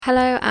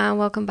Hello and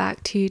welcome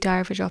back to Diary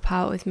of a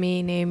Dropout with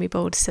me, Naomi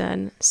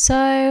Balderson.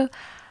 So,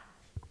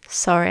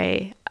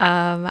 sorry,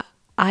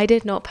 I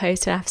did not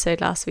post an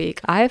episode last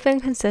week. I have been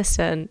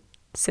consistent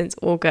since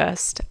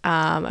August,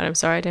 and I'm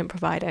sorry I didn't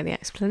provide any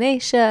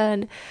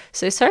explanation.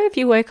 So sorry if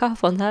you woke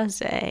up on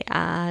Thursday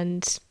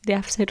and the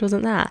episode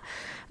wasn't there.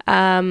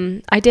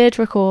 I did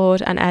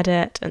record and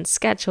edit and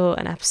schedule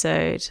an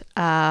episode,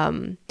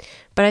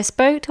 but I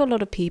spoke to a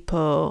lot of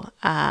people,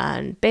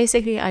 and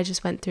basically I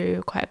just went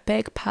through quite a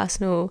big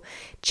personal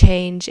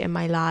change in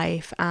my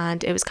life,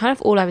 and it was kind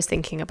of all I was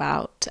thinking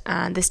about.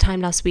 And this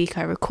time last week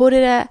I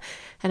recorded it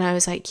and I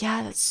was like,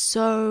 yeah, that's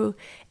so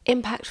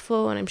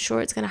impactful and I'm sure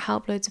it's going to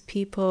help loads of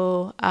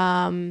people.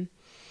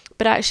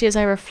 But actually, as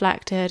I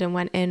reflected and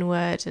went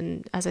inward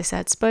and, as I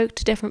said, spoke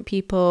to different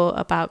people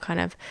about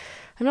I'm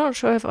not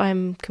sure if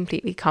I'm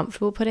completely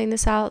comfortable putting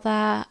this out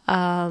there.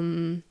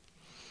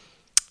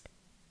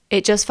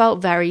 It just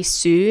felt very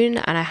soon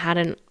and I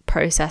hadn't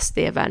processed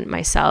the event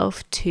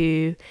myself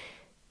to,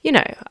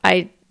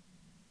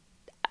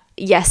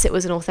 yes, it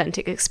was an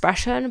authentic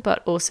expression,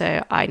 but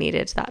also I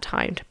needed that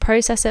time to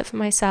process it for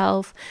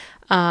myself.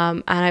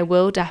 And I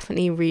will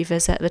definitely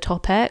revisit the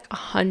topic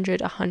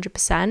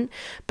 100%,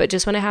 but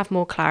just when I have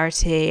more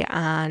clarity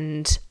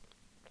and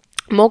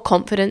more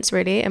confidence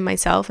really in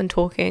myself and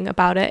talking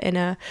about it in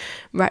a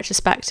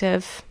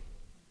retrospective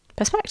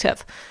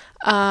perspective.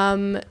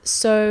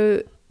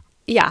 So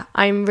yeah,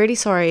 I'm really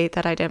sorry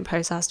that I didn't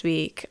post last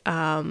week, but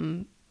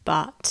I'm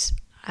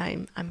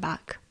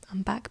back.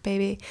 I'm back,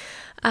 baby.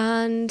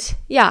 And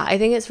yeah, I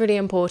think it's really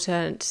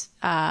important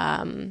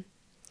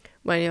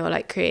when you're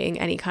like creating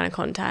any kind of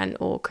content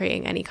or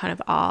creating any kind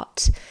of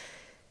art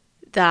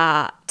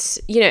that,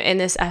 in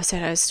this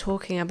episode I was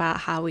talking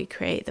about how we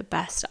create the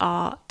best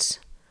art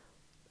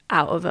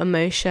out of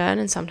emotion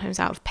and sometimes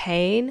out of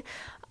pain.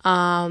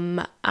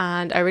 And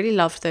I really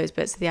loved those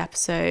bits of the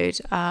episode.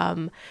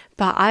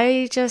 But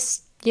I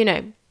just,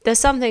 there's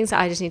some things that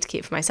I just need to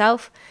keep for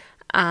myself.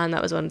 And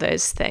that was one of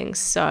those things.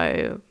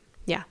 So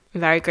yeah, I'm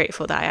very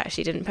grateful that I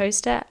actually didn't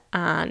post it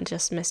and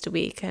just missed a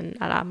week and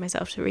allowed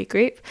myself to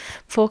regroup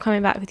before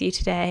coming back with you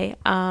today.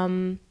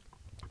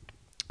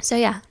 So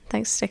yeah,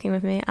 thanks for sticking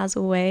with me as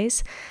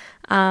always.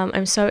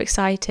 I'm so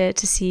excited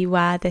to see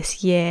where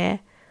this year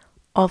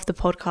of the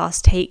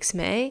podcast takes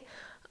me.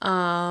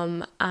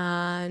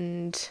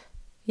 And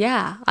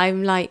yeah,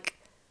 I'm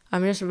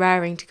just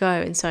raring to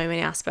go in so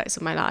many aspects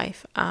of my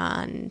life,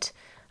 and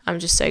I'm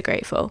just so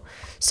grateful.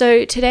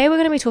 So today we're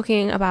going to be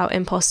talking about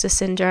imposter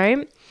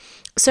syndrome.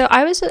 So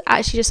I was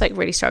actually just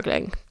really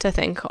struggling to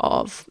think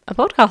of a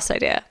podcast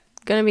idea.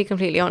 Going to be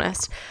completely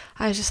honest.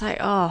 I was just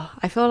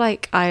I feel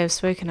like I have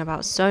spoken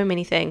about so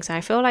many things, and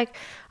I feel like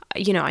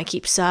I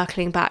keep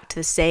circling back to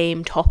the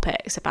same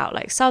topics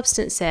about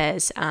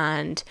substances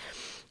and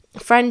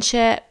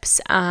friendships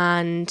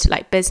and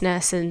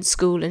business and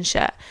school and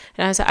shit.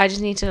 And I was I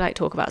just need to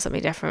talk about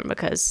something different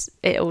because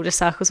it all just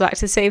circles back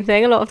to the same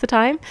thing a lot of the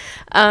time.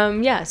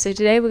 So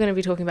today we're going to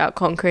be talking about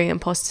conquering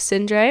imposter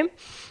syndrome.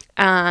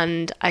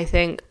 And I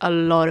think a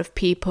lot of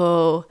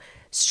people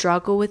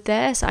struggle with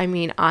this. I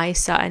mean, I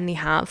certainly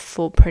have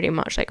for pretty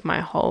much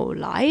my whole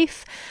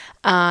life.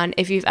 And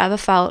if you've ever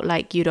felt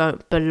like you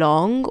don't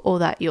belong or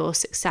that your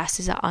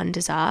successes are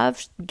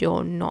undeserved,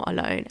 you're not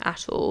alone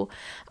at all.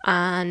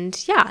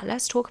 And yeah,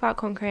 let's talk about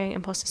conquering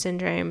imposter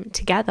syndrome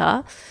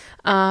together.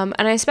 And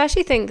I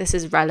especially think this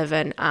is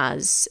relevant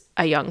as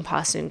a young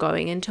person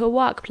going into a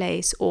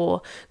workplace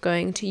or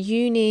going to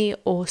uni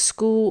or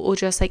school or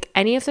just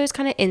any of those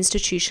kind of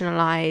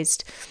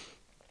institutionalized.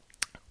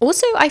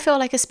 Also, I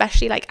feel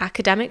especially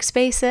academic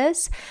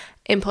spaces,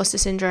 imposter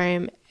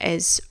syndrome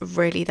is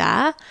really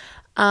there.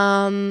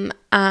 And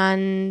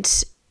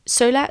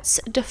so let's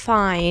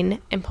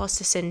define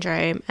imposter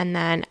syndrome, and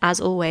then as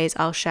always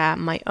I'll share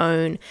my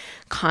own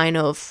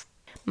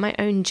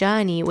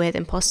journey with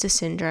imposter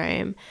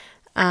syndrome.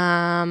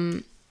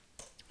 Okay.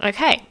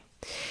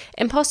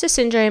 Imposter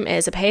syndrome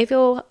is a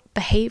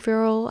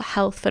behavioral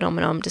health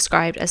phenomenon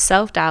described as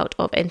self-doubt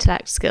of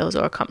intellect, skills,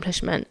 or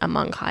accomplishment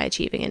among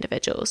high-achieving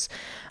individuals.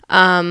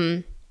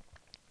 And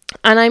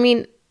I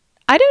mean,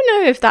 I don't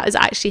know if that is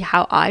actually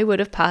how I would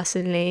have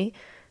personally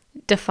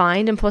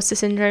defined imposter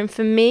syndrome.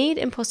 For me,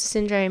 imposter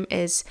syndrome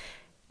is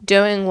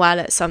doing well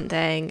at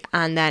something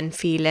and then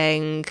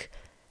feeling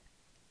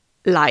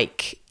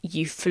like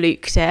you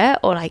fluked it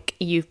or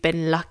you've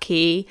been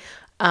lucky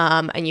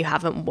and you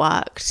haven't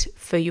worked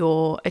for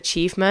your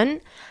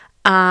achievement.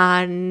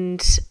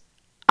 And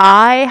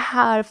I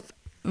have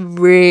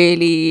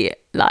really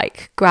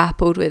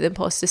grappled with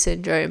imposter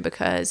syndrome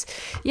because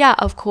yeah,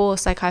 of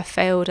course I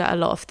failed at a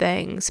lot of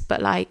things,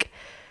 but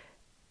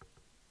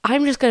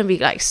I'm just going to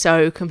be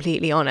so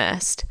completely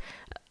honest.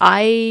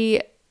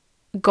 I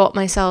got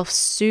myself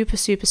super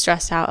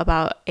stressed out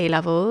about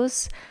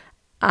A-levels,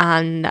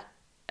 but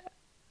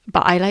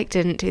I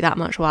didn't do that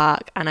much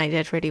work and I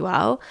did really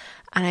well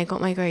and I got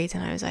my grades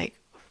and I was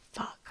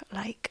fuck,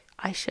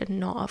 I should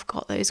not have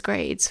got those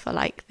grades for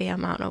the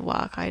amount of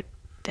work I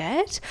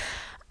did.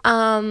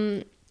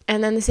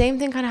 And then the same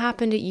thing kind of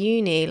happened at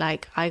uni.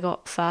 Like I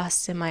got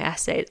first in my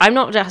essays. I'm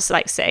not just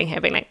like sitting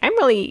here being like, I'm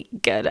really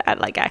good at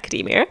like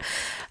academia.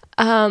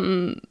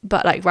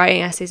 But like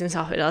writing essays and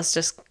stuff, it does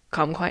just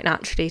come quite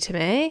naturally to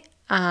me.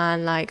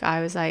 And like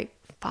I was like,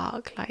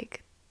 fuck,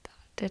 like that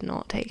did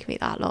not take me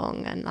that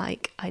long, and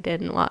like I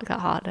didn't work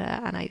that harder,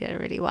 and I did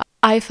really well.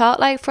 I felt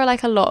like for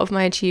like a lot of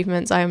my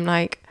achievements, I'm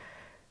like,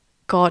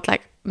 God,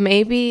 like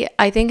maybe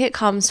I think it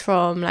comes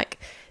from like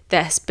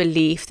this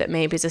belief that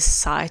maybe as a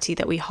society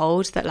that we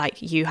hold that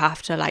like you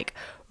have to like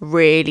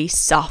really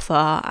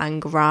suffer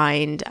and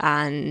grind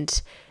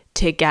and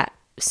to get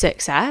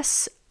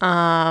success.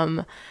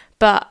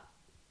 But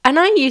and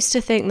I used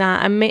to think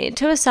that, and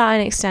to a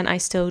certain extent I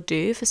still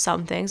do for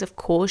some things. Of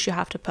course you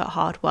have to put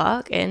hard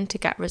work in to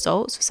get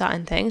results for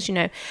certain things. You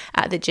know,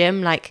 at the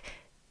gym, like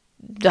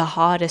the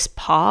hardest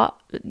part,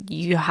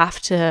 you have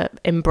to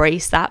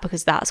embrace that,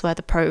 because that's where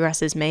the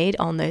progress is made,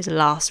 on those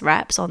last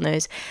reps, on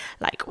those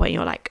like when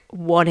you're like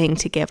wanting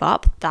to give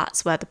up,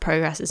 that's where the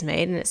progress is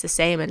made. And it's the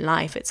same in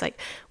life. It's like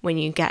when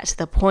you get to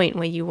the point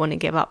where you want to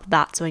give up,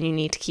 that's when you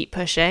need to keep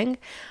pushing.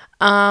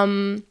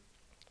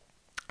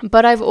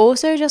 But I've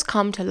also just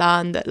come to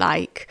learn that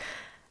like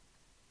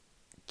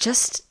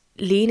just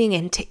leaning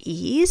into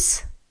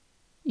ease,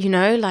 you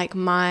know, like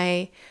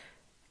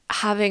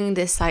having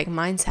this like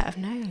mindset of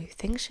no,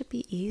 things should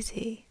be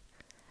easy.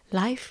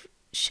 Life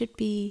should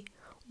be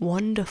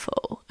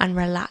wonderful and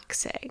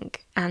relaxing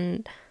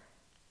and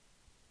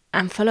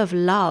full of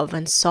love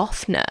and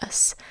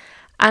softness.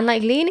 And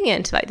like leaning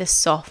into like this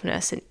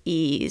softness and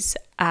ease,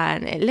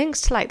 and it links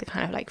to like the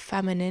kind of like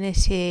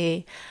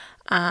femininity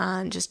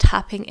and just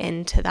tapping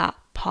into that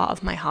part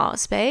of my heart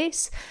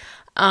space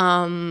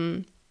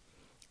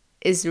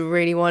is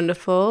really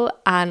wonderful.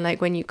 And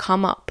like when you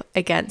come up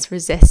against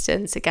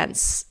resistance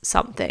against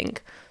something,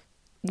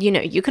 you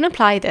know, you can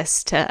apply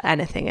this to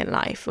anything in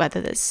life, whether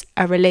there's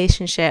a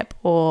relationship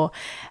or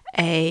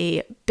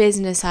a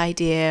business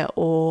idea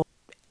or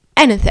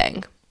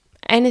anything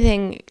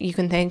you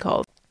can think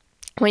of.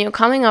 When you're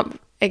coming up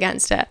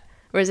against it,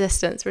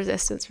 resistance,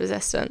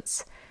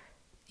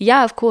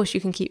 yeah, of course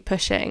you can keep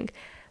pushing,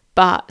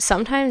 but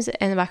sometimes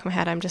in the back of my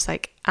head I'm just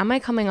like, am I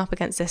coming up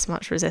against this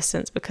much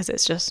resistance because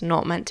it's just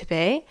not meant to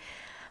be?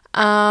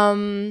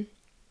 And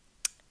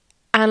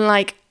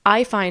like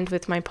I find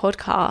with my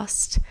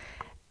podcast,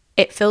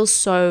 it feels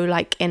so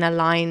like in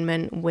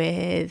alignment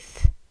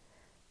with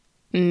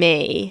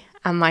me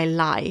and my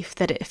life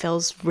that it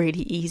feels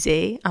really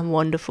easy and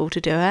wonderful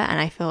to do it.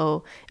 And I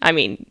feel, I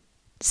mean,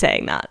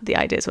 saying that the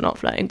ideas were not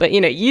flowing, but you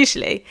know,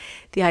 usually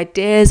the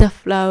ideas are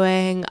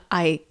flowing.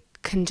 I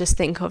can just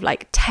think of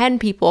like 10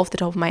 people off the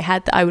top of my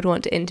head that I would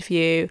want to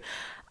interview.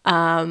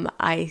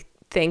 I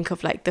think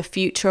of like the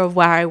future of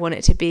where I want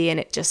it to be, and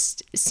it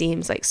just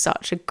seems like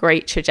such a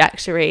great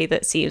trajectory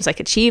that seems like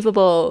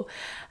achievable.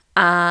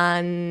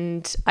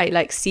 And I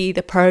like see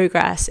the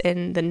progress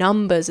in the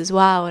numbers as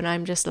well, and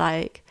I'm just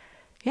like,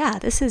 yeah,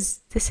 this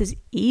is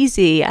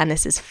easy and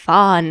this is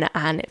fun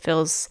and it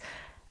feels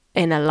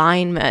in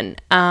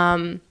alignment.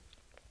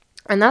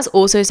 And that's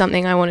also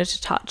something I wanted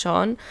to touch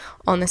on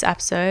this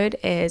episode,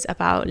 is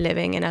about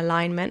living in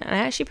alignment. And I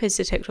actually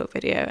posted a TikTok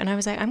video and I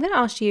was like, I'm going to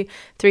ask you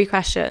 3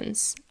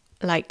 questions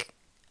like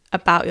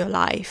about your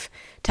life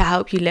to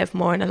help you live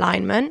more in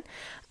alignment.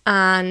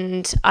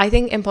 And I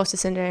think imposter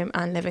syndrome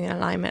and living in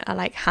alignment are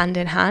like hand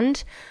in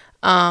hand,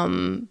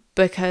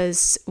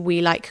 because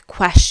we like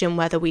question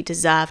whether we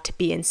deserve to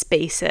be in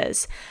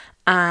spaces.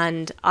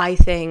 And I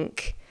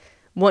think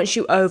once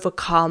you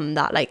overcome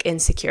that like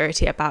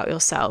insecurity about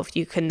yourself,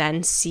 you can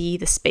then see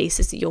the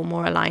spaces that you're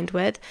more aligned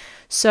with.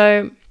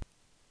 So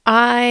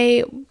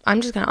I'm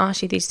just going to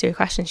ask you these 3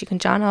 questions. You can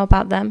journal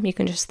about them. You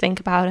can just think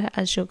about it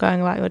as you're going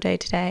about your day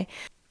to day.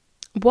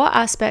 What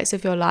aspects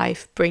of your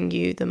life bring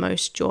you the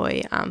most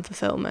joy and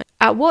fulfillment?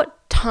 At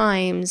what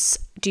times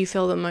do you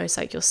feel the most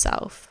like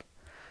yourself?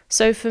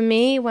 So for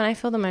me, when I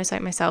feel the most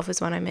like myself is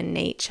when I'm in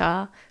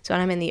nature. It's when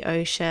I'm in the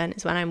ocean.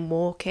 It's when I'm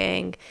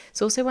walking.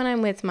 It's also when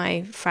I'm with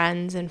my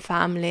friends and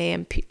family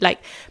and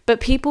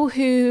but people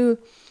who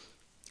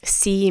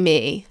see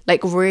me,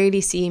 like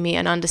really see me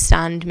and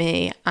understand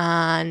me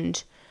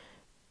and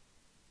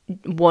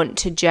want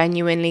to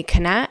genuinely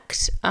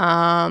connect.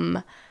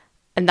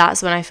 And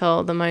that's when I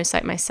feel the most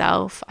like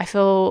myself. I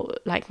feel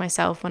like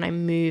myself when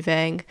I'm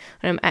moving,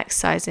 when I'm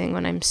exercising,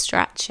 when I'm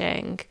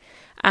stretching.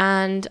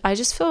 And I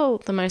just feel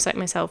the most like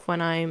myself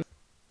when I'm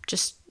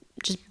just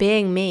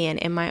being me and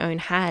in my own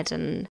head.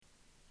 And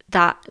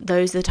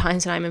those are the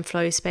times when I'm in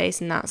flow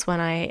space, and that's when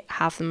I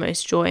have the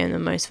most joy and the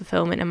most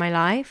fulfillment in my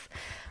life.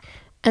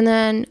 And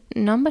then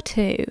number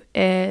 2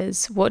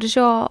 is, what does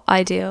your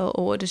ideal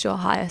or what does your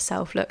higher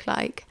self look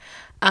like?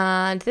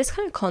 And this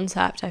kind of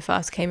concept I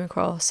first came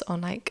across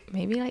on like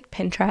maybe like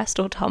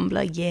Pinterest or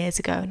Tumblr years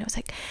ago, and it was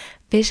like,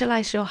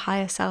 visualize your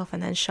higher self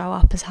and then show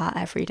up as her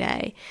every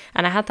day.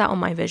 And I had that on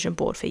my vision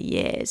board for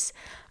years.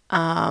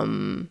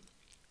 And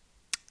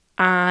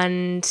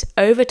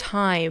over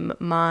time,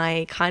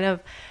 my kind of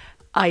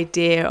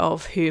idea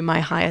of who my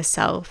higher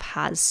self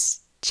has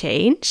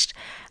changed.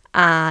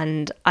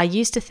 And I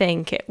used to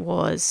think it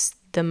was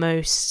the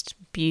most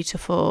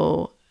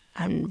beautiful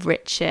and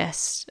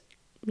richest,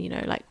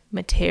 like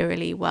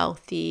materially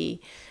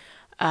wealthy,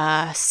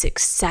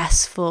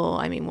 successful.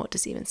 I mean, what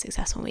does even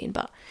successful mean?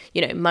 But,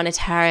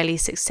 monetarily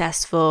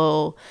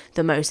successful,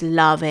 the most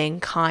loving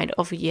kind,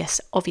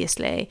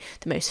 obviously,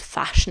 the most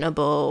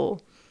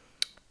fashionable.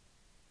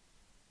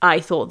 I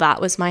thought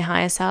that was my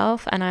higher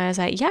self. And I was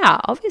like,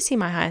 yeah, obviously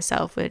my higher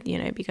self would,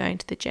 be going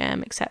to the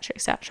gym, etc.,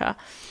 etc.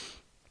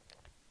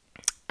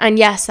 And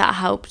yes, that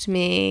helped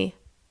me,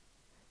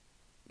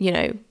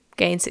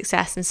 gain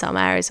success in some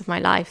areas of my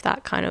life,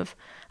 that kind of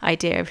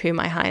idea of who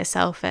my higher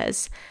self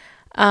is.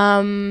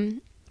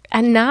 And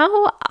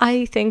now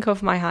I think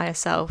of my higher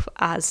self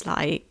as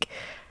like,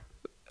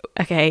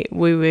 okay,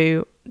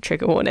 woo-woo,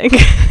 trigger warning.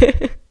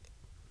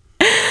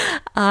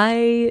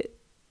 I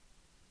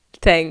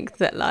think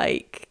that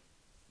like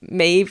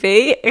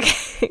maybe,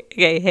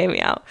 okay, hear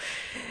me out.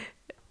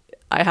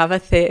 I have a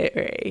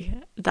theory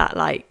that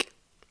like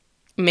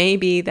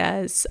maybe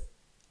there's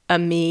a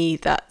me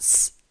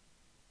that's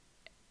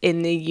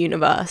in the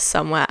universe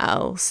somewhere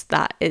else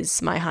that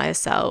is my higher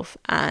self,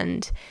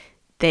 and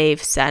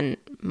they've sent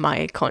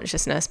my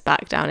consciousness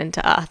back down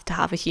into earth to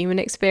have a human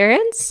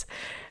experience.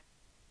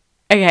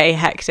 Okay,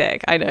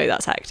 hectic. I know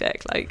that's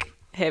hectic. Like,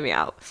 hear me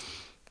out.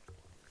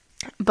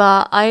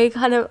 But I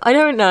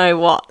don't know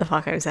what the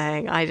fuck I'm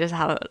saying. I just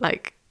have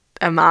like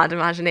a mad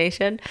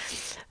imagination.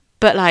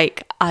 But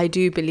like, I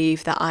do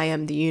believe that I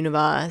am the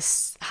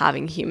universe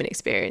having human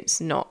experience,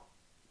 not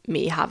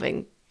me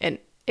having an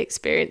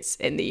experience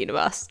in the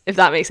universe, if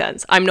that makes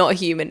sense. I'm not a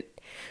human.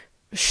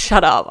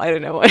 Shut up. I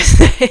don't know what I'm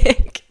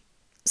saying.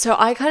 So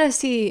I kind of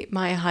see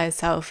my higher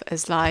self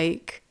as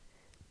like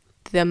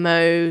the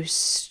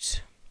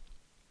most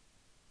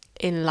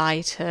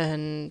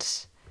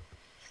enlightened,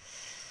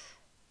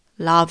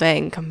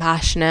 loving,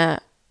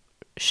 compassionate,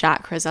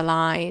 chakras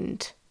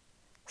aligned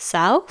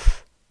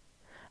self.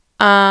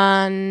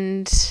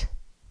 And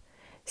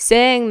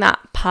seeing that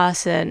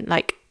person,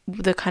 like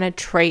the kind of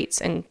traits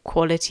and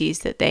qualities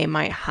that they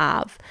might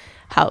have,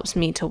 helps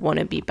me to want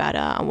to be better.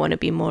 I want to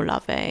be more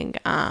loving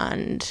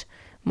and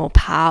more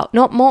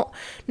not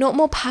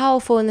more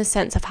powerful in the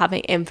sense of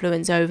having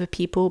influence over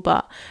people,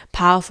 but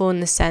powerful in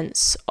the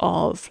sense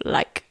of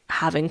like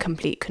having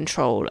complete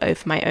control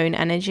over my own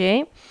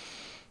energy.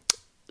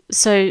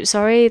 So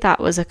sorry, that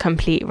was a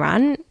complete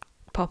rant.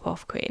 Pop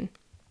off, queen.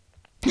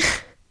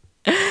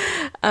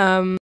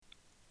 And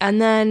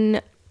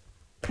then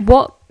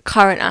what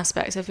current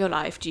aspects of your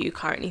life do you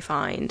currently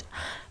find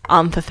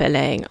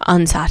unfulfilling,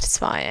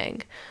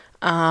 unsatisfying?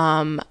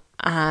 And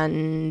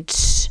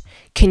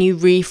can you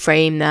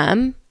reframe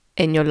them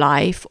in your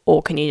life,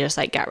 or can you just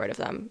like get rid of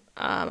them?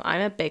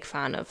 I'm a big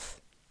fan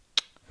of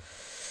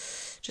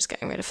just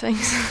getting rid of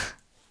things.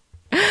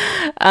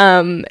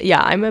 I'm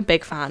a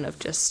big fan of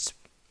just,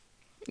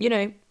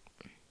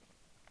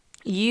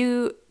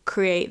 you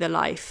create the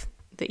life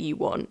that you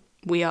want.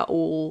 We are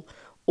all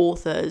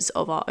authors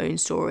of our own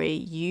story.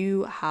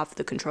 You have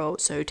the control,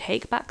 so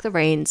take back the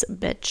reins,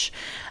 bitch.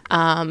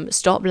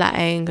 Stop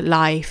letting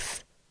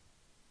life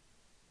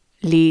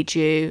lead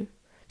you.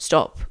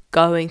 Stop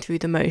going through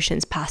the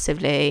motions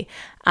passively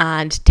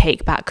and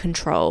take back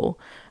control.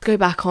 Go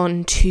back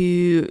on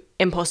to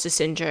imposter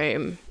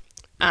syndrome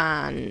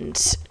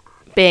and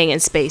being in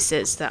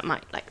spaces that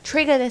might like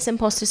trigger this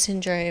imposter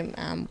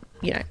syndrome.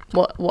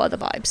 What are the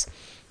vibes?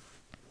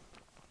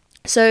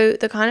 So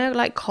the kind of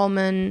like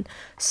common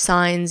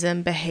signs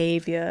and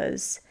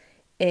behaviors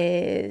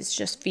is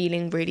just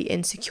feeling really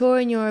insecure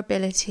in your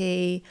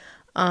ability,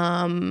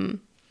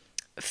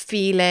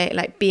 feeling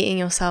like beating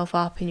yourself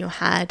up in your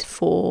head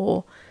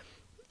for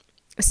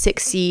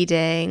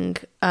succeeding,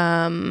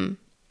 or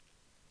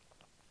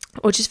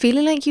just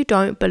feeling like you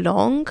don't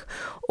belong,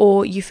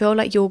 or you feel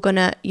like you're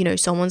gonna,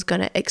 someone's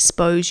gonna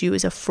expose you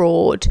as a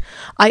fraud.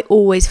 I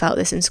always felt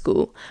this in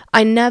school.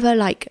 I never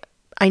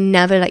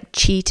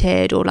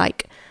cheated or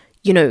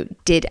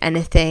did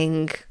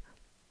anything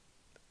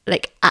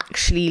like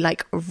actually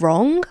like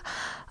wrong.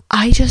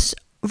 I just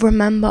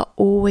remember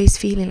always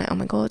feeling like, oh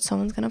my god,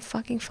 someone's gonna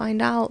fucking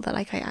find out that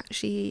like I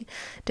actually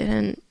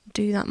didn't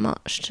do that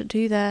much to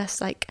do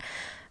this,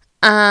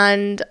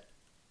 and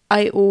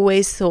I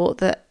always thought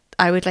that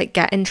I would like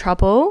get in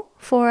trouble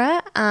for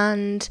it.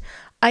 And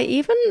I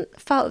even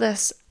felt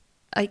this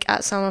like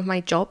at some of my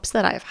jobs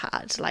that I've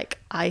had. Like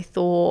I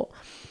thought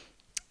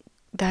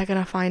they're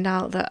gonna find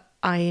out that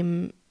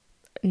I'm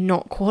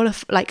not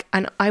qualified,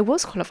 and I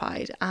was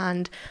qualified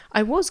and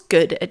I was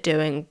good at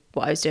doing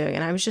what I was doing,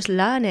 and I was just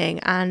learning.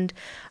 And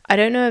I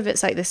don't know if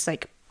it's like this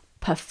like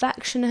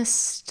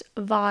perfectionist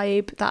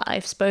vibe that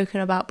I've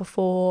spoken about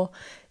before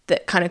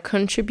that kind of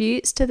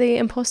contributes to the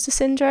imposter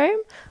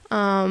syndrome,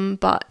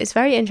 but it's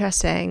very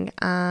interesting.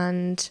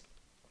 And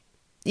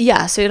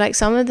yeah, so like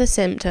some of the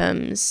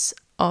symptoms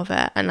of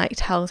it and like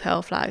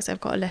telltale flags,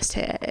 I've got a list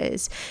here,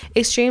 is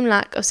extreme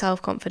lack of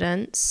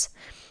self-confidence,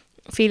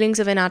 feelings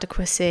of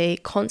inadequacy,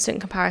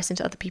 constant comparison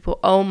to other people.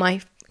 Oh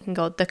my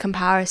god, the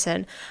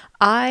comparison.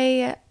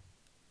 I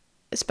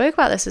spoke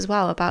about this as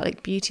well, about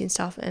like beauty and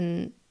stuff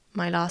in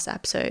my last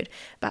episode,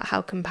 about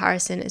how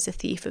comparison is a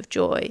thief of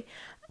joy.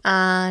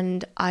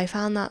 And I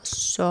found that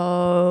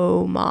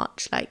so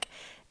much, like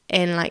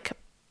in like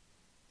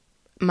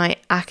my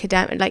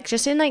academic, like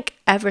just in like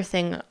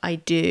everything I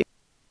do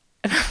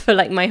for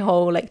like my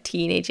whole like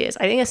teenage years.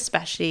 I think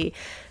especially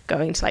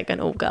going to like an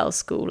all girls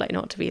school, like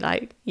not to be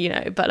like, you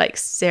know, but like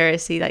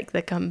seriously, like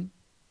the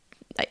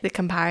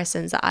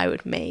comparisons that I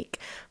would make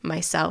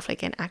myself,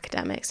 like in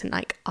academics and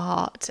like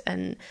art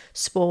and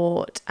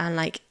sport, and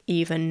like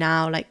even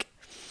now, like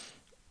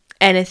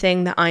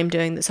anything that I'm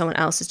doing that someone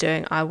else is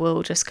doing, I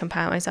will just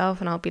compare myself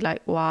and I'll be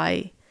like,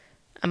 why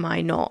am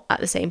I not at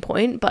the same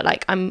point? But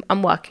like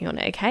I'm working on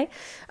it, okay?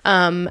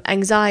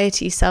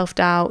 Anxiety,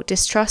 self-doubt,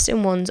 distrust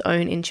in one's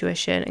own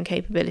intuition and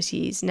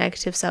capabilities,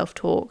 negative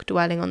self-talk,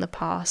 dwelling on the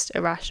past,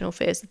 irrational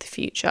fears of the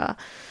future.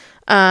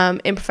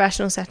 In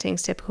professional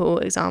settings, typical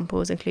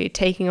examples include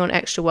taking on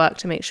extra work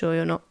to make sure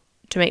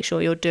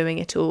you're doing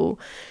it all,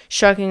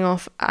 shrugging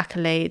off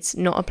accolades,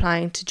 not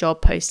applying to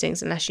job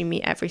postings unless you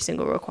meet every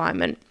single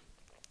requirement.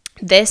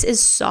 This is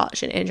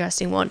such an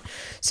interesting one.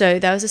 So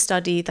there was a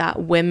study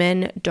that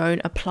women don't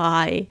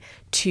apply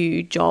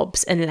to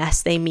jobs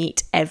unless they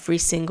meet every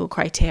single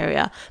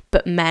criteria,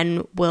 but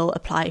men will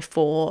apply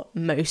for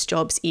most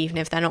jobs even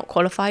if they're not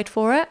qualified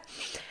for it.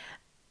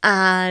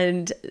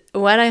 And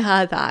when I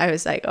heard that, I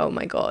was like, oh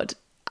my God,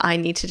 I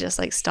need to just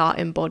like start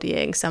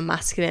embodying some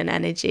masculine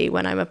energy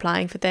when I'm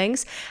applying for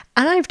things.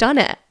 And I've done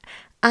it.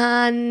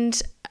 And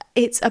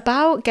it's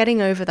about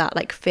getting over that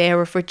like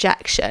fear of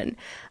rejection.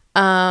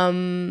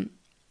 And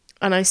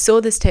I saw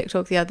this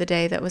TikTok the other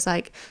day that was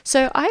like,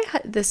 so I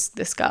had this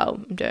girl,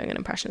 I'm doing an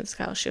impression of this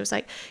girl. She was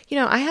like, you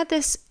know, I had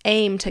this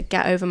aim to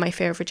get over my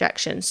fear of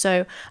rejection.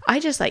 So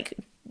I just like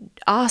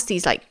asked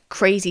these like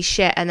crazy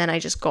shit, and then I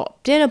just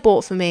got dinner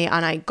bought for me,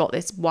 and I got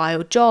this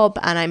wild job,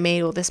 and I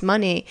made all this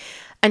money.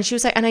 And she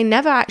was like, and I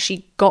never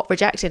actually got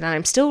rejected, and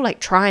I'm still like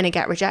trying to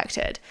get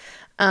rejected.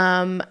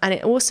 And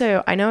it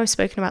also, I know I've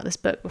spoken about this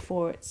book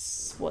before.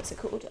 It's, what's it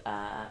called?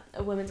 A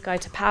Woman's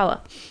Guide to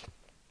Power.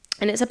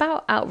 And it's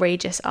about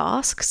outrageous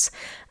asks,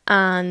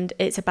 and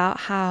it's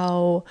about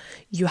how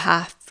you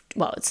have,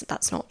 well,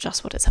 that's not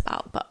just what it's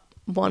about, but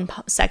one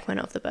segment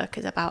of the book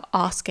is about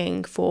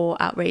asking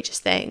for outrageous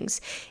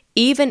things,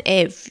 even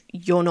if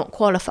you're not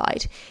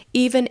qualified,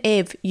 even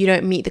if you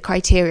don't meet the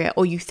criteria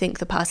or you think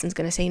the person's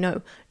going to say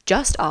no.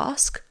 Just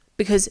ask,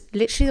 because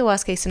literally the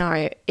worst case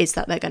scenario is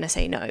that they're going to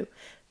say no.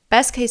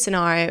 Best case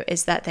scenario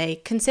is that they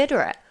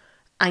consider it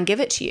and give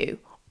it to you,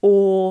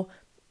 or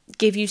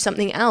give you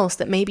something else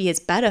that maybe is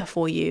better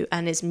for you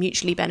and is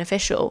mutually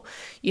beneficial,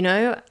 you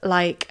know,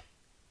 like,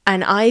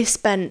 and I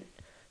spent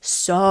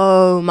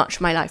so much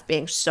of my life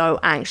being so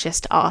anxious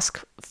to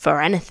ask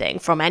for anything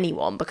from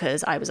anyone,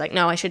 because I was like,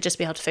 no, I should just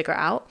be able to figure it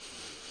out.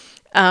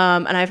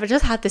 And I've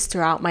just had this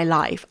throughout my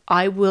life.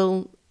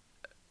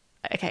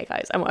 Okay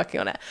guys, I'm working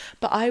on it,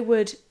 but I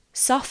would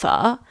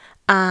suffer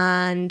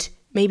and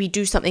maybe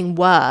do something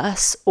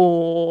worse,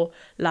 or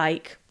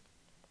like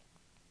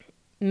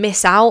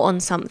miss out on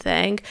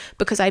something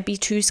because I'd be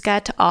too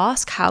scared to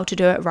ask how to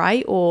do it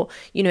right. Or,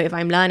 you know, if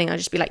I'm learning, I'll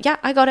just be like, yeah,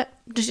 I got it,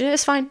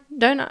 it's fine,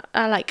 don't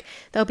like,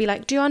 they'll be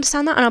like, do you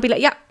understand that? And I'll be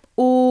like, yeah,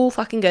 all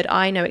fucking good,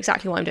 I know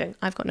exactly what I'm doing,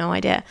 I've got no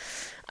idea.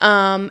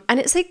 And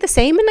it's like the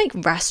same in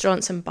like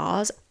restaurants and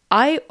bars.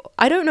 I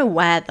don't know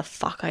where the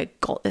fuck I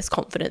got this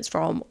confidence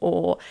from,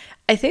 or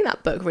I think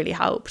that book really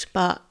helped,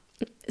 but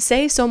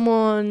say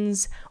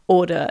someone's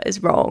order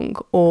is wrong,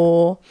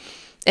 or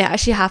it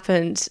actually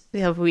happened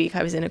the other week.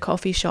 I was in a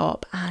coffee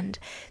shop and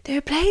they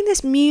were playing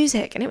this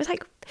music, and it was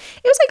like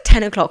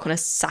 10 o'clock on a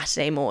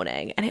Saturday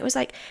morning, and it was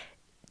like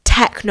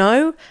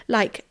techno,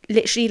 like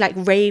literally like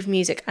rave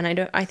music,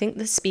 and I think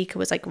the speaker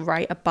was like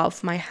right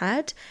above my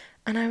head,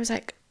 and I was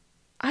like,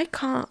 I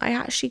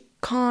actually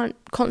can't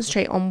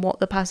concentrate on what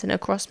the person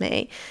across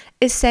me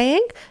is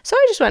saying. So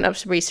I just went up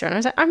to the barista and I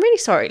was like, I'm really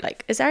sorry,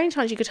 like, is there any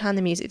chance you could turn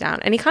the music down?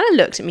 And he kind of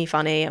looked at me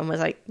funny and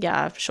was like,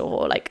 yeah,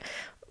 sure, like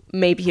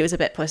maybe he was a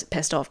bit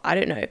pissed off, I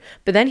don't know.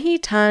 But then he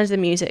turned the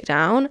music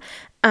down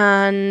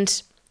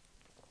and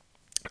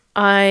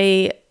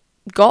I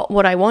got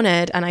what I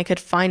wanted, and I could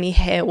finally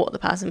hear what the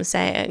person was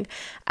saying.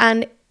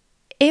 And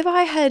if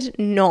I had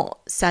not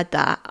said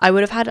that, I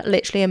would have had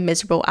literally a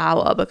miserable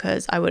hour,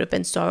 because I would have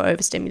been so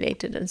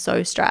overstimulated and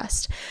so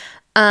stressed.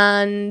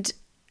 And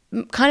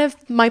kind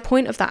of my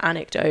point of that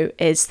anecdote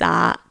is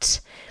that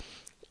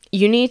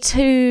you need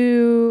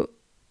to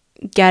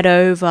get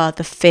over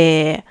the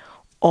fear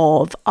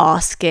of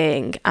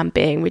asking and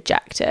being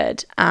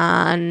rejected.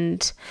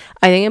 And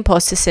I think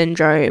imposter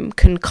syndrome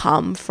can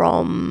come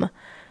from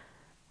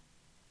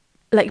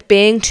like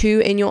being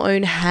too in your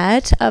own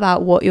head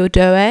about what you're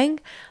doing.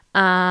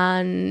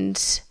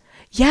 And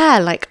yeah,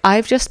 like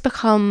I've just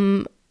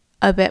become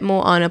a bit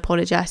more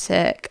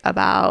unapologetic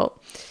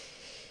about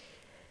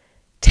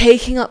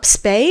taking up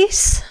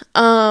space,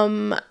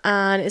 and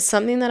it's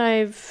something that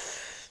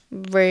I've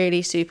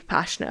really super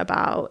passionate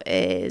about,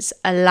 is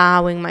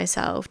allowing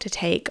myself to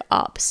take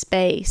up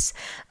space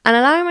and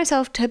allowing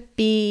myself to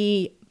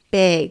be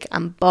big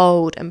and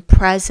bold and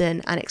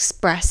present and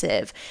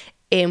expressive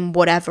in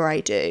whatever I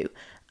do.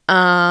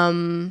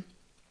 And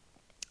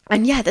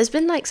yeah, there's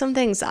been like some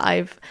things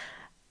that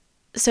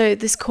so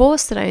this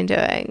course that I'm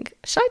doing,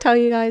 should I tell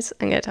you guys?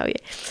 I'm going to tell you.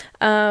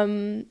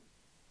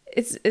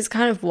 It's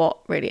kind of what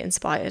really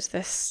inspired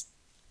this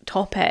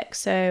topic.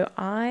 So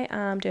I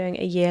am doing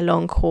a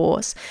year-long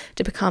course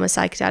to become a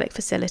psychedelic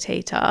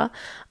facilitator.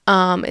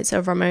 It's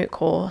a remote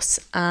course,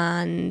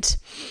 and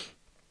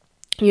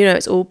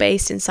it's all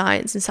based in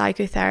science and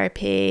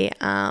psychotherapy,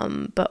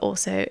 but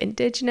also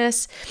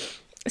indigenous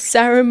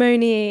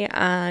ceremony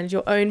and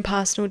your own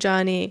personal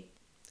journey.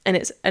 And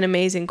it's an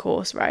amazing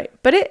course, right?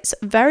 But it's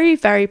very,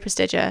 very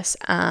prestigious,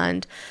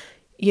 and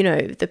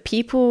the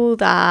people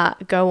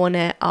that go on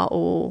it are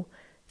all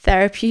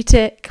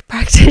therapeutic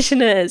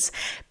practitioners,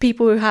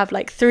 people who have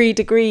like 3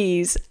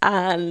 degrees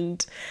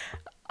and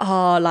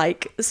are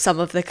like some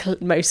of the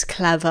most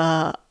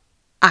clever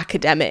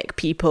academic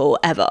people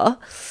ever.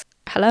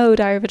 Hello,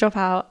 Diary of a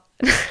Dropout.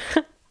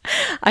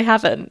 I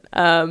haven't.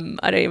 I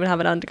don't even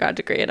have an undergrad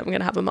degree, and I'm going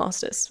to have a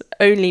master's.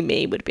 Only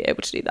me would be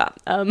able to do that.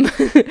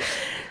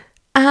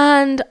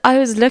 And I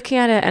was looking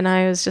at it and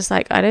I was just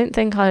like, I don't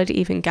think I'd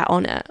even get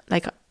on it.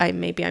 Like,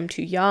 maybe I'm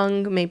too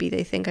young. Maybe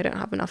they think I don't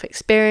have enough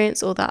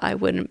experience, or that I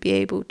wouldn't be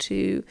able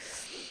to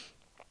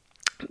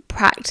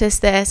practice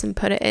this and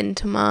put it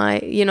into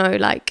my,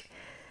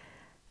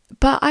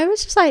 but I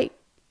was just like,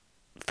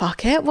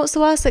 fuck it. What's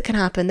the worst that can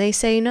happen? They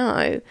say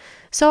no.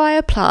 So I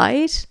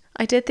applied.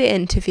 I did the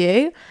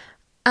interview,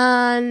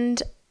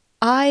 and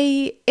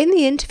in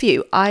the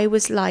interview, I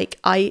was like,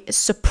 I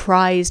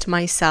surprised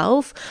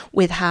myself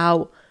with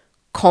how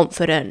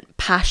confident,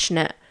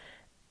 passionate,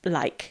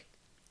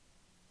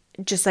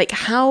 just like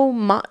how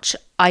much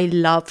I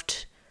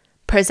loved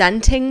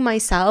presenting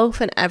myself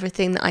and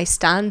everything that I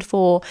stand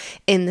for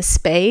in the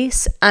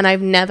space. And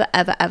I've never,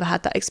 ever, ever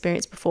had that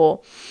experience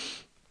before.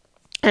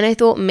 And I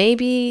thought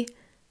maybe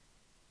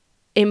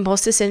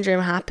imposter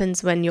syndrome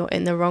happens when you're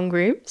in the wrong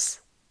rooms.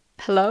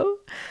 Hello?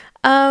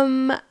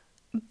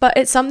 But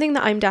it's something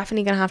that I'm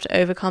definitely going to have to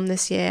overcome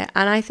this year.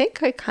 And I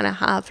think I kind of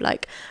have,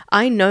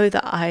 I know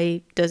that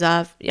I'm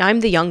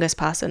the youngest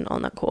person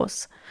on that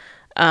course.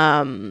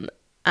 And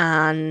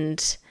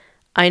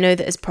I know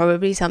that it's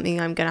probably something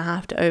I'm going to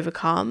have to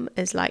overcome,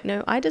 is like,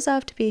 no, I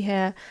deserve to be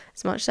here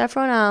as much as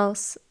everyone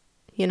else.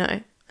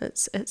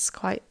 It's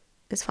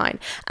fine.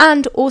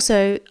 And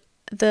also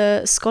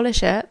the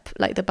scholarship,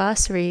 like the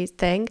bursary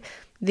thing,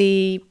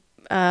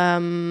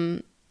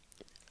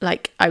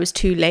 I was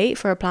too late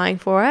for applying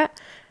for it,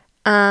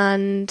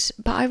 but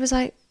I was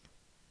like,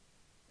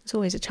 there's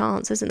always a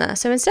chance, isn't there?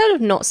 So instead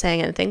of not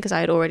saying anything, because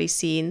I had already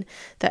seen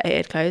that it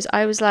had closed,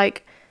 I was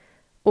like,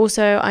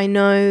 also, I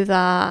know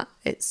that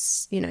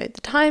it's, the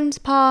time's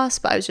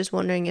passed, but I was just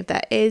wondering if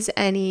there is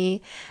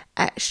any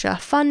extra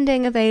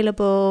funding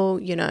available.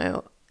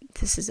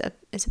 This is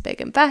it's a big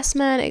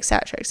investment,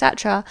 etc.,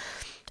 etc.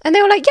 And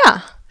they were like,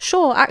 yeah,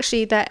 sure,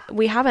 actually, that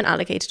we haven't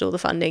allocated all the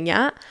funding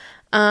yet,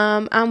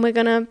 and we're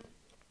gonna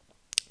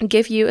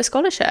give you a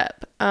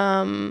scholarship.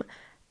 And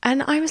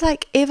I was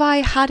like, if I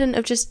hadn't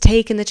have just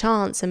taken the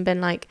chance and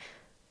been like,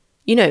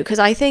 because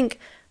I think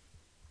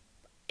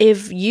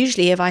if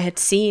I had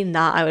seen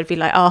that, I would be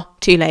like, oh,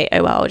 too late,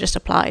 oh well, I'll just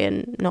apply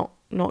and not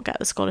get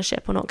the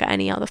scholarship or not get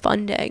any other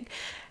funding.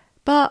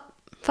 But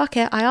fuck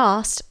it, I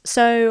asked.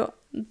 So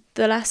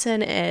the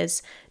lesson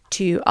is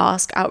to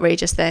ask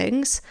outrageous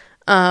things.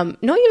 Not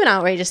even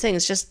outrageous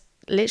things, just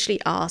literally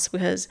ask,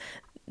 because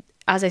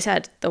as I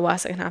said, the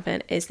worst that can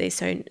happen is they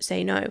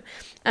say no.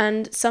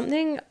 And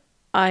something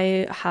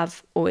I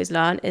have always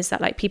learned is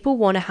that people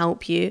want to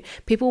help you,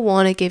 people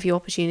want to give you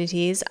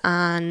opportunities,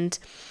 and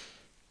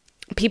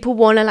people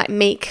want to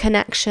make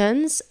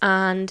connections.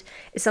 And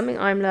it's something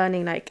I'm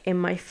learning in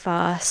my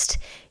first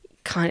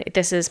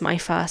this is my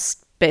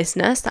first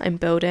business that I'm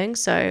building.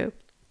 So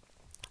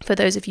for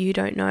those of you who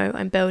don't know,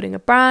 I'm building a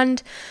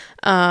brand,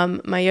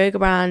 my yoga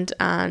brand,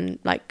 and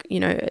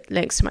it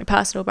links to my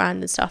personal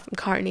brand and stuff. I'm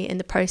currently in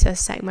the process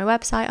of setting my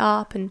website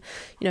up and,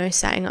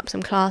 setting up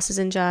some classes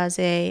in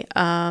Jersey.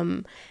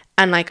 And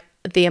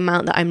the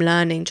amount that I'm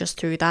learning just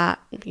through that,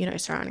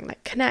 surrounding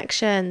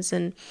connections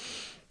and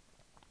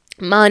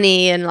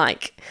money and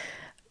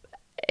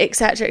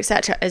etc.,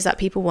 etc., is that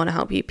people want to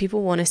help you.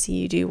 People want to see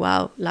you do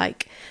well.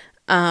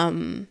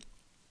 And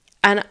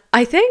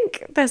I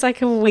think there's a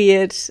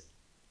weird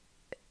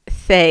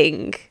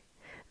thing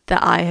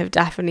that I have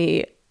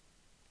definitely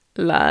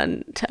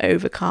learned to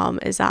overcome,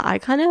 is that I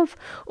kind of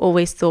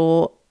always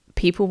thought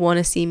people want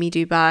to see me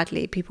do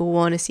badly, people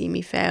want to see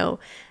me fail.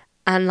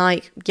 And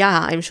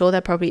yeah, I'm sure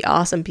there probably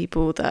are some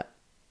people that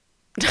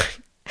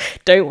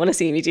don't want to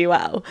see me do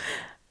well,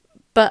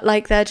 but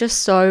they're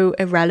just so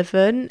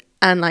irrelevant.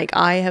 And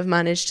I have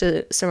managed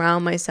to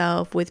surround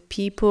myself with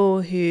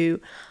people who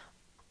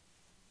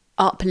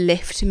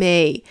uplift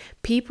me,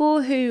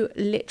 people who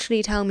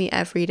literally tell me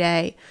every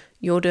day,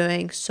 you're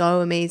doing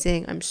so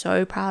amazing, I'm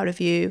so proud of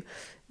you.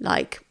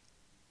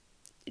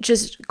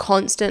 Just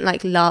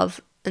constant love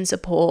and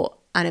support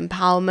and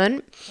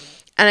empowerment.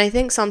 And I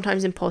think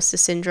sometimes imposter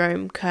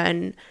syndrome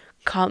can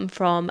come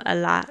from a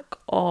lack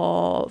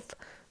of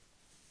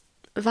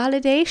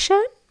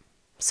validation,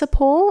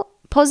 support,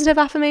 positive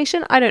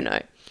affirmation. I don't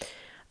know.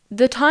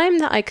 The time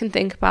that I can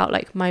think about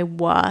like my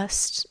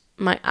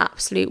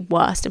absolute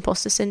worst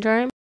imposter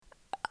syndrome,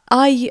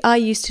 I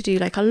used to do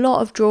like a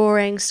lot of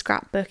drawing,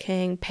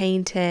 scrapbooking,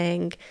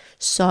 painting,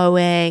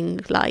 sewing,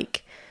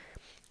 like,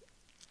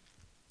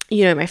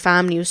 you know, my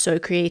family was so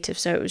creative,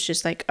 so it was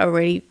just like a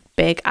really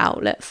big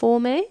outlet for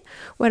me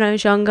when I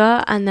was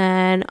younger. And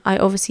then I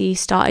obviously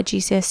started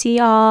GCSE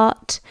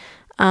art,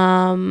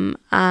 and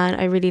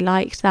I really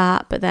liked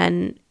that, but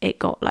then it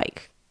got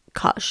like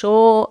cut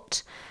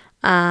short,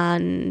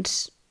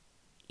 and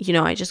you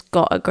know, I just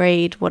got a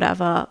grade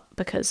whatever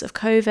because of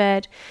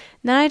COVID. And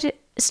then I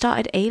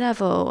started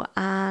A-level,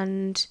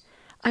 and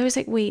I was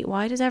like, wait,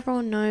 why does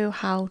everyone know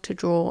how to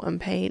draw and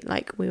paint?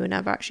 Like, we were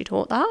never actually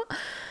taught that,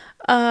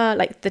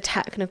 like the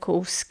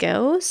technical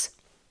skills.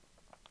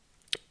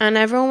 And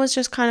everyone was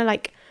just kind of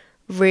like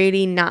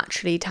really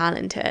naturally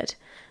talented.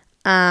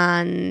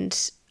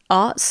 And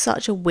art's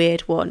such a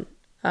weird one,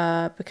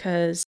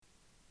 because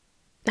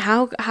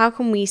how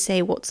can we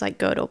say what's like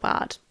good or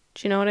bad?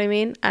 Do you know what I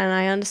mean? And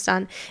I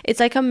understand it's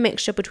like a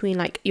mixture between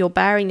like you're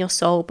bearing your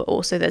soul, but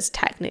also there's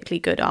technically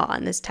good art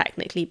and there's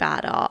technically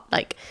bad art.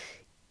 Like,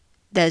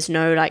 there's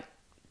no like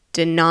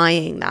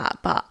denying that.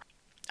 But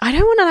I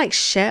don't want to like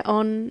shit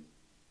on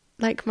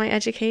like my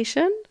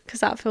education, because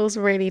that feels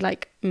really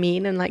like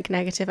mean and like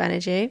negative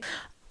energy.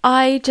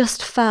 I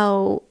just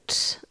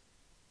felt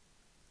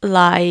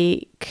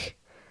like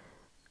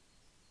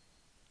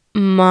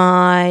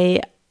my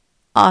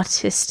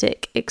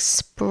artistic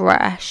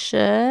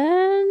expression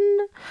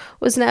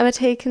was never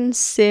taken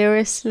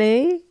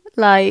seriously,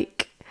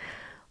 like,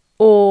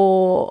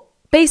 or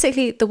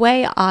basically the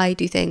way I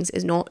do things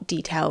is not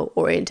detail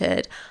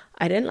oriented.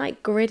 I didn't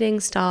like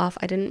gridding stuff.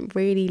 I didn't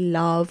really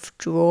love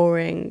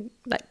drawing,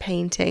 like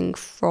painting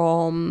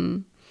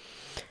from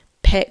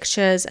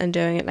pictures and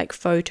doing it like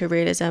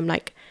photorealism.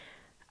 Like,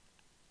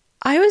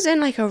 I was in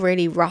like a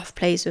really rough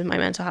place with my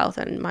mental health,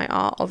 and my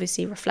art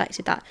obviously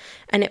reflected that.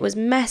 And it was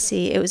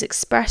messy, it was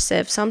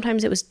expressive,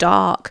 sometimes it was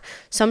dark,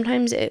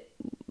 sometimes it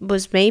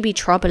was maybe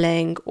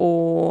troubling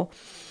or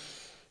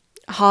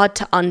hard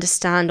to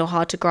understand or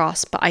hard to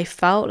grasp, but I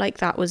felt like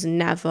that was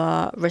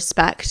never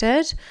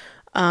respected,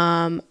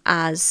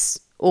 as,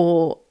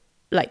 or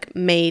like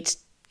made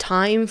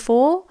time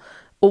for,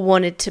 or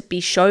wanted to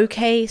be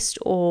showcased,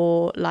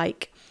 or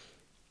like,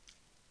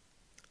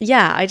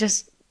 yeah, I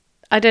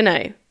don't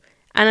know.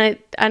 And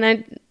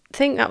I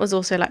think that was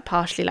also like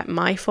partially like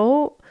my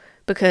fault,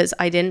 because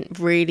I didn't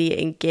really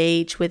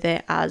engage with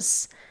it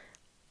as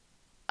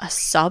a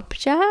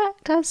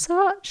subject as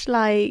such,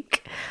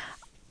 like,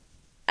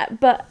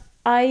 but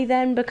I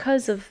then,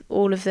 because of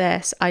all of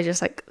this, I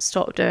just like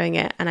stopped doing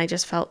it, and I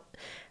just felt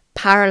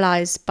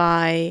paralyzed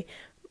by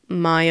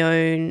my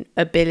own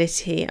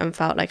ability and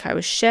felt like I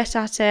was shit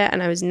at it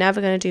and I was never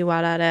going to do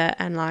well at it,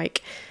 and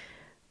like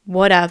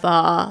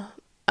whatever,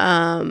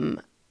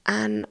 and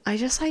I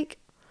just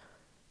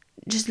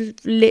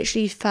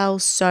literally fell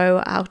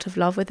so out of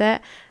love with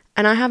it.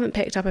 And I haven't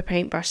picked up a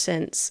paintbrush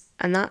since,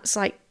 and that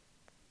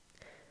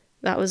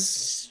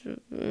was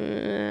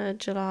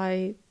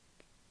July,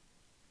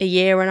 a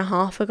year and a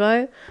half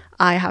ago.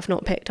 I have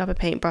not picked up a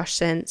paintbrush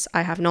since.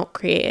 I have not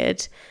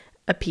created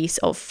a piece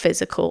of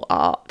physical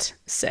art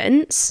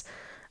since,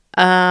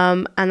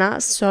 and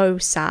that's so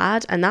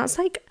sad. And that's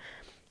like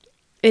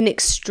an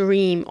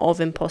extreme of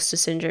imposter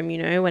syndrome, you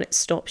know, when it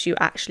stops you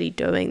actually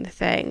doing the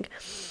thing.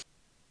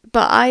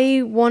 But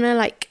I want to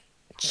like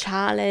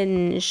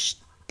challenge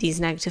these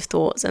negative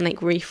thoughts and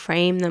like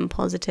reframe them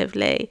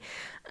positively.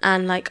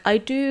 And like, I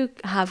do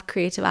have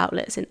creative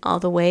outlets in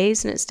other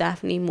ways, and it's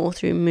definitely more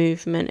through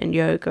movement and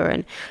yoga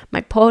and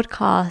my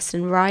podcast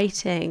and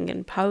writing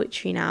and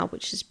poetry now,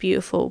 which is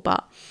beautiful.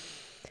 But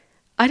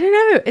I don't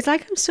know, it's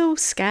like I'm still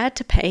scared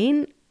to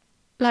paint,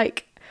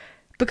 like,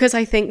 because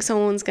I think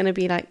someone's gonna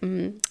be like,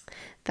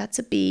 that's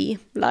a B.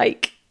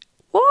 Like,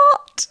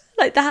 what?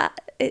 Like, that,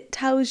 it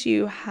tells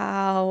you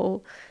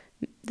how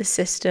the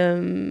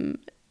system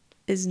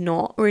is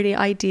not really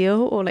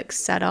ideal or like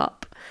set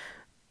up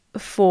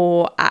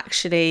for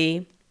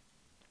actually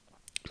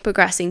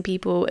progressing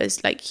people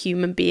as like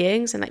human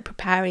beings and like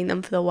preparing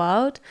them for the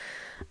world.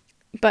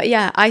 But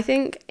yeah, I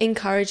think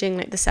encouraging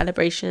like the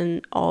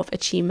celebration of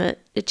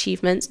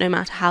achievements, no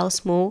matter how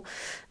small,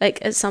 like,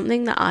 it's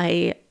something that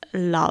I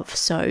love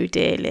so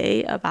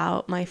dearly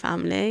about my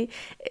family,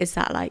 is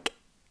that like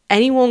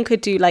anyone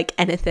could do like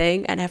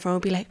anything and everyone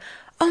would be like,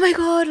 oh my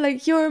god,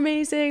 like, you're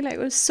amazing, like,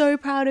 we're so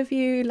proud of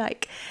you,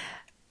 like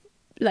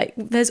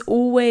there's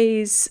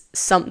always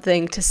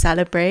something to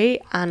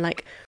celebrate. And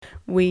like,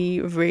 we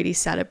really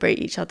celebrate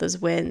each other's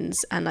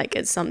wins, and like,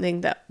 it's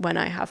something that when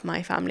I have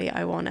my family,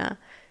 I want to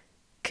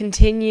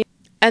continue.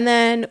 And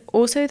then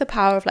also the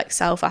power of like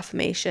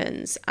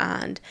self-affirmations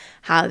and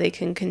how they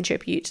can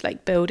contribute to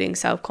like building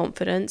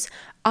self-confidence.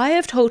 I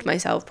have told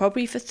myself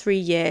probably for 3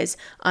 years,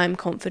 I'm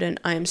confident,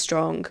 I am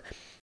strong.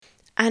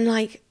 And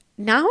like,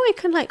 now I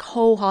can like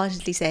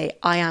wholeheartedly say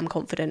I am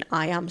confident,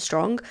 I am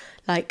strong,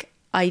 like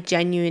I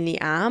genuinely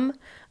am.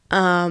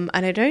 And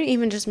I don't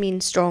even just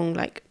mean strong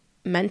like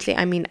mentally,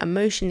 I mean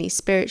emotionally,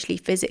 spiritually,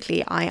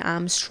 physically, I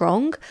am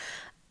strong.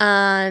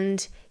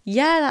 And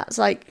yeah, that's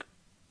like,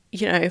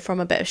 you know, from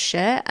a bit of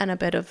shit and a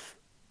bit of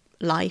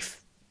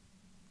life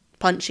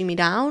punching me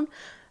down,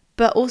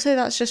 but also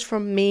that's just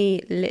from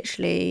me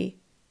literally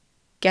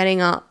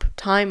getting up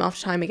time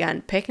after time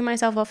again, picking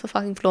myself off the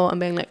fucking floor and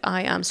being like,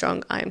 I am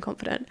strong, I am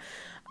confident.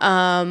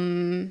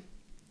 And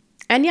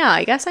yeah,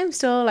 I guess I'm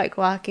still like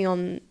working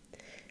on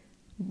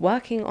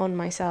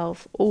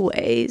myself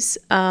always.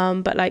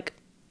 But like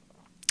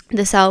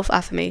the self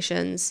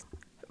affirmations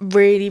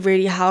really,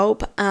 really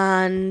help.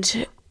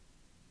 And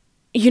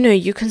you know,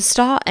 you can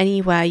start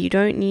anywhere. You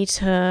don't need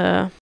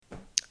to.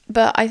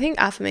 But I think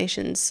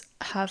affirmations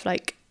have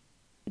like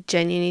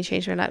genuinely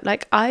changed my life.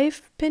 Like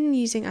I've been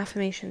using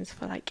affirmations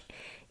for like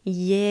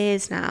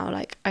years now.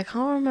 Like I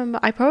can't remember.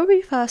 I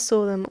probably first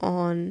saw them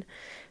on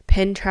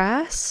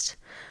Pinterest,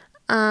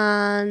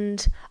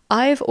 and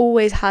I've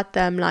always had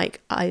them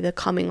like either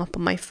coming up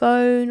on my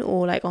phone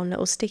or like on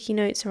little sticky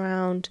notes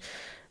around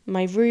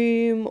my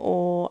room,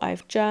 or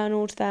I've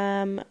journaled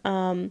them.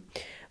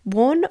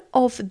 One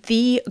of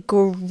the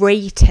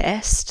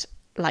greatest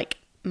like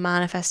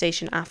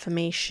manifestation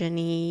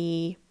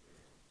affirmation-y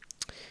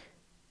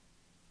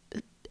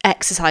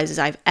exercises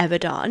I've ever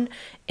done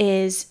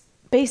is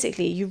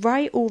basically you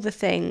write all the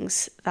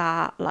things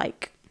that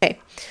like, okay,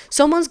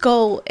 someone's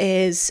goal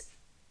is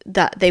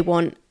that they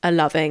want a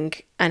loving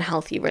and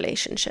healthy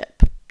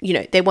relationship. You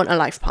know, they want a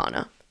life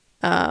partner.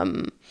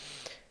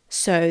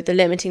 So the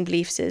limiting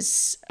beliefs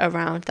is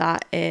around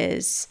that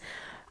is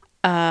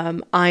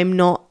I'm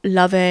not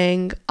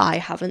loving, I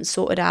haven't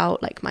sorted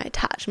out like my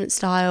attachment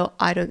style,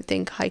 I don't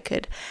think I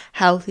could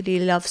healthily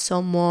love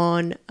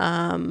someone,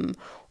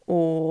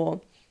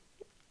 or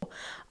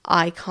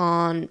I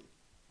can't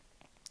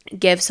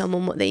give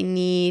someone what they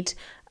need,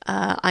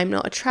 I'm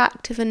not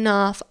attractive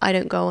enough, I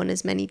don't go on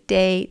as many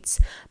dates,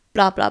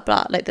 blah blah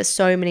blah. Like there's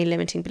so many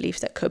limiting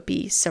beliefs that could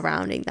be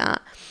surrounding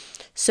that.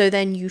 So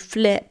then you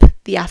flip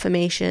the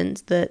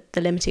affirmations, the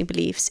limiting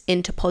beliefs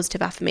into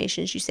positive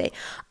affirmations. You say,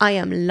 I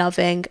am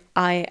loving,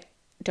 I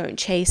don't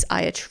chase,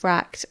 I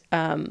attract,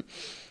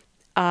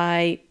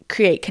 I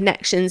create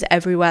connections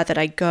everywhere that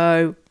I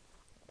go,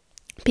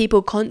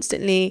 people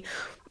constantly,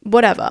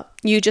 whatever.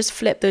 You just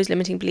flip those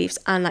limiting beliefs,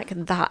 and like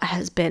that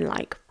has been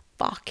like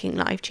fucking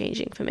life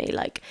changing for me.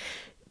 Like,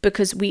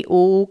 because we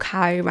all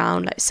carry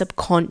around like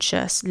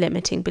subconscious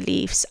limiting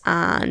beliefs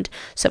and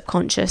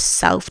subconscious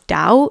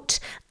self-doubt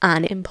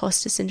and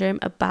imposter syndrome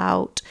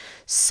about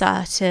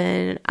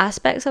certain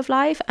aspects of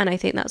life, and I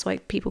think that's why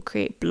people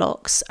create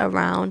blocks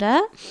around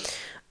it.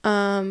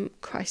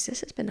 Christ,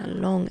 this has been a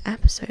long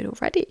episode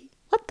already,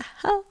 what the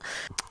hell.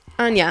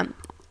 And yeah,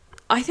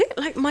 I think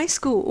like my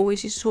school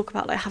always used to talk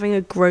about like having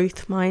a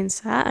growth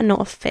mindset and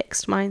not a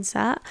fixed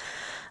mindset,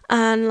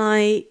 and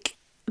like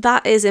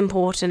that is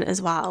important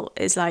as well,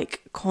 is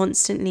like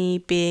constantly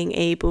being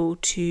able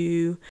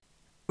to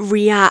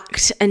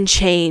react and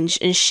change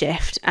and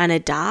shift and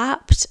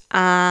adapt.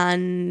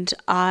 And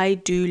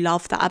I do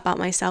love that about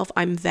myself.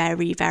 I'm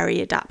very, very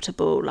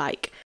adaptable.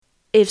 Like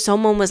if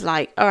someone was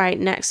like, all right,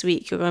 next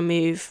week you're gonna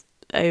move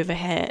over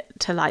here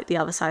to like the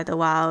other side of the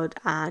world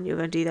and you're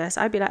gonna do this,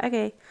 I'd be like,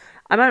 okay.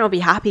 I might not be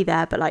happy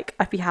there, but like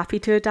I'd be happy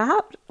to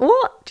adapt.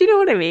 What? Do you know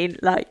what I mean?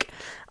 Like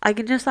I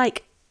can just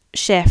like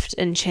shift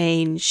and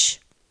change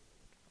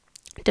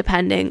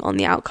depending on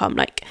the outcome.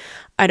 Like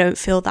I don't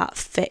feel that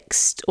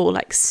fixed or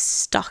like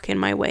stuck in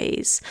my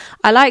ways.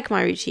 I like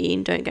my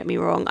routine, don't get me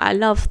wrong. I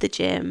love the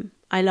gym,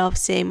 I love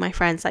seeing my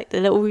friends, like the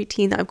little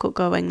routine that I've got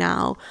going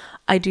now,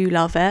 I do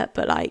love it,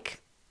 but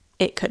like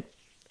it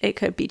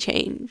could be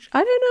changed.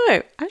 I don't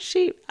know,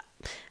 actually.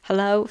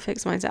 Hello,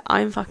 fixed mindset.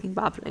 I'm fucking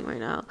babbling right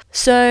now.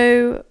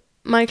 So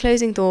my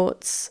closing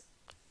thoughts.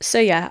 So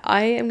yeah,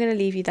 I am gonna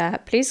leave you there.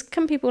 Please,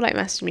 can people like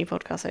message me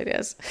podcast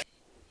ideas?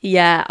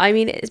 Yeah, I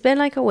mean, it's been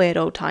like a weird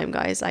old time,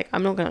 guys. Like,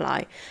 I'm not gonna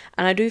lie,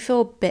 and I do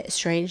feel a bit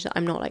strange that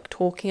I'm not like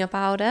talking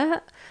about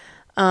it.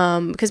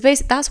 Because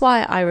basically that's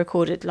why I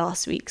recorded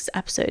last week's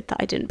episode that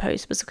I didn't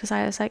post, was because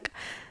I was like,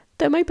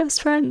 they're my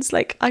best friends.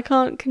 Like, I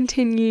can't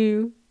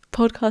continue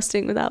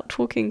podcasting without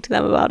talking to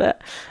them about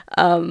it.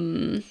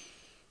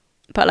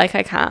 But like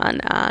I can,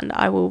 and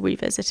I will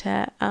revisit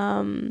it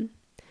at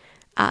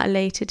a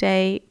later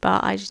date.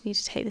 But I just need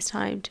to take this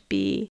time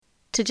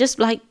to just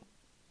like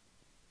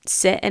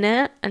sit in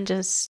it and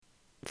just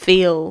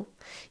feel.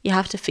 You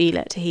have to feel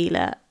it to heal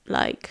it.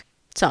 Like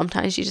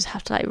sometimes you just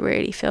have to like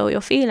really feel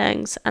your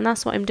feelings, and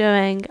that's what I'm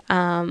doing.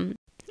 And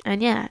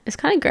yeah, it's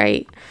kind of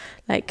great.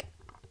 Like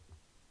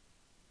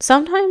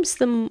sometimes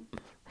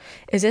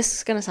is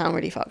this gonna sound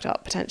really fucked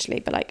up potentially,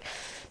 but like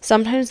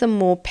sometimes the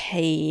more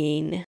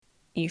pain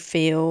you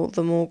feel,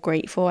 the more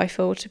grateful I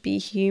feel to be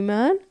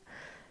human.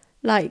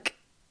 Like,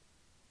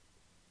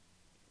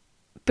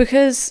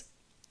 because,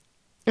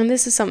 and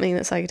this is something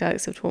that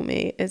psychedelics have taught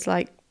me, is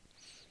like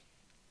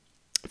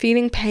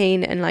feeling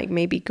pain and like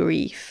maybe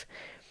grief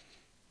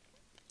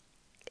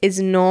is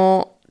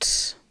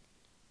not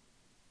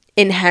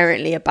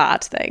inherently a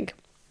bad thing.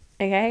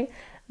 Okay?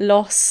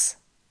 Loss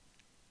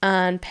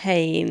and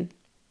pain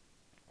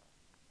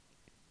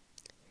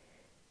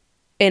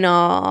in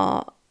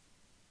our,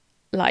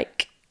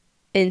 like,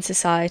 in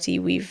society,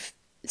 we've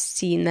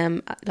seen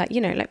them, like, you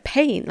know, like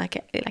pain, like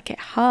it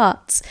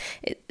hurts,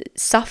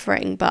 it's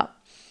suffering, but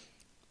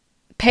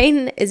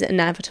pain is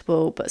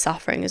inevitable, but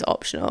suffering is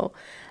optional.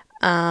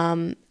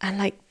 And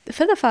like,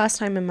 for the first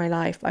time in my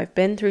life, I've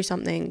been through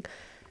something,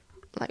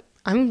 like,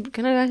 I'm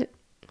gonna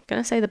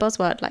say the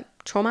buzzword, like,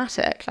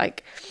 traumatic,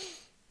 like,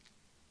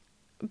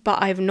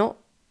 but I've not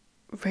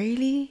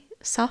really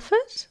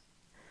suffered.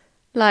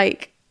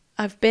 Like,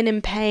 I've been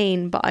in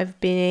pain, but I've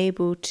been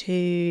able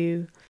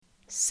to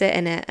sit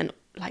in it and,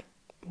 like,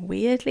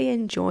 weirdly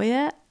enjoy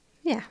it.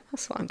 Yeah,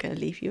 that's what I'm going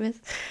to leave you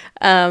with.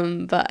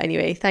 But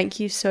anyway, thank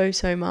you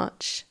so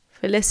much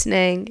for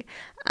listening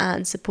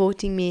and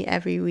supporting me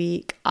every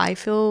week. I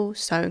feel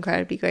so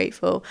incredibly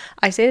grateful.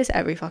 I say this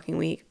every fucking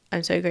week.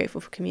 I'm so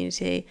grateful for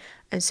community.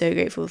 I'm so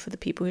grateful for the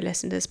people who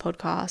listen to this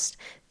podcast.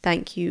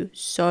 Thank you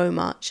so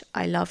much.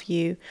 I love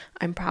you.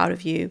 I'm proud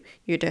of you.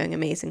 You're doing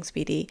amazing,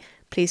 sweetie.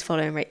 Please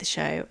follow and rate the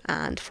show,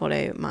 and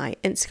follow my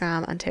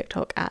Instagram and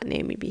TikTok at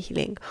Naomi B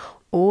Healing,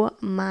 or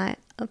my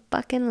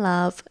fucking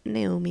love,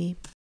 Naomi.